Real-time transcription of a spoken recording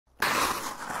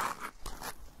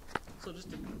So just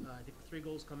I think 3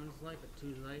 goals coming tonight, but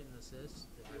 2 tonight and assists.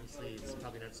 Obviously, it's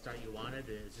probably not the start you wanted.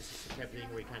 Is this the type of thing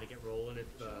where you kind of get rolling if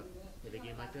in a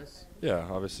game like this? Yeah,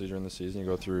 obviously during the season you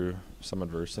go through some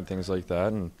adversity and things like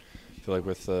that, and I feel like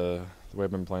with the way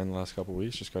I've been playing the last couple of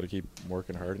weeks, just got to keep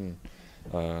working hard,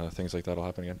 and things like that will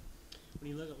happen again. When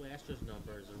you look at last year's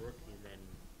numbers, a rookie, and then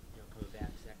coming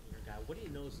back second year guy, what do you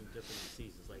notice in different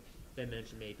seasons? Like Ben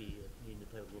mentioned, maybe needing to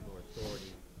play with a little more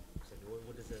authority.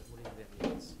 What do you think that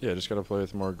means? Yeah, just got to play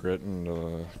with more grit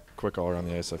and quick all around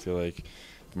the ice. I feel like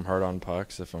if I'm hard on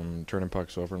pucks, if I'm turning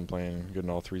pucks over and playing good in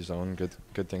all 3 zones,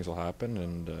 good things will happen.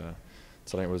 And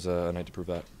tonight was a night to prove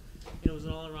that. It was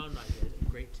an all-around night. You had a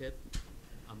great tip,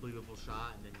 unbelievable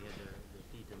shot, and then you had the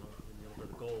feed over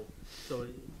the goal. So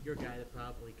you're a guy that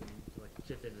probably can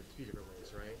chip in a few different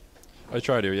ways, right? I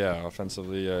try to, yeah.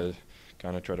 Offensively, I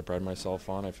kind of try to pride myself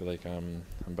on. I feel like I'm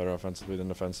better offensively than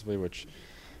defensively, which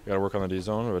I got to work on the D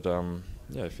zone. But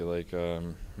yeah, I feel like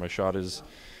my shot is,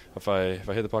 if I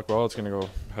hit the puck well, it's gonna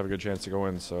have a good chance to go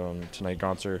in. So tonight,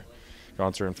 Gonser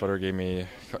and Footer gave me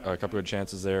a couple good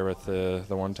chances there with the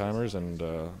one-timers, and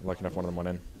lucky enough one of them went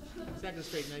in. Second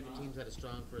straight night, the team's had a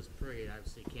strong first period.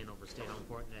 Obviously, you can't overstate how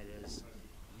important that is.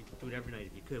 You can do it every night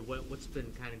if you could. What's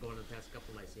been kind of going on the past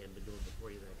couple nights you haven't been doing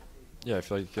before you there? Yeah, I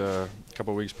feel like a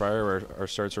couple of weeks prior, our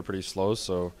starts were pretty slow.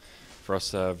 So for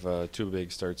us to have 2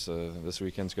 big starts this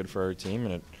weekend's good for our team,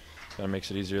 and it kind of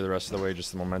makes it easier the rest of the way.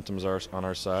 Just the momentum's on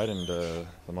our side, and the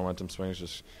momentum swings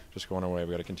just going our way.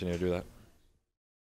 We got to continue to do that.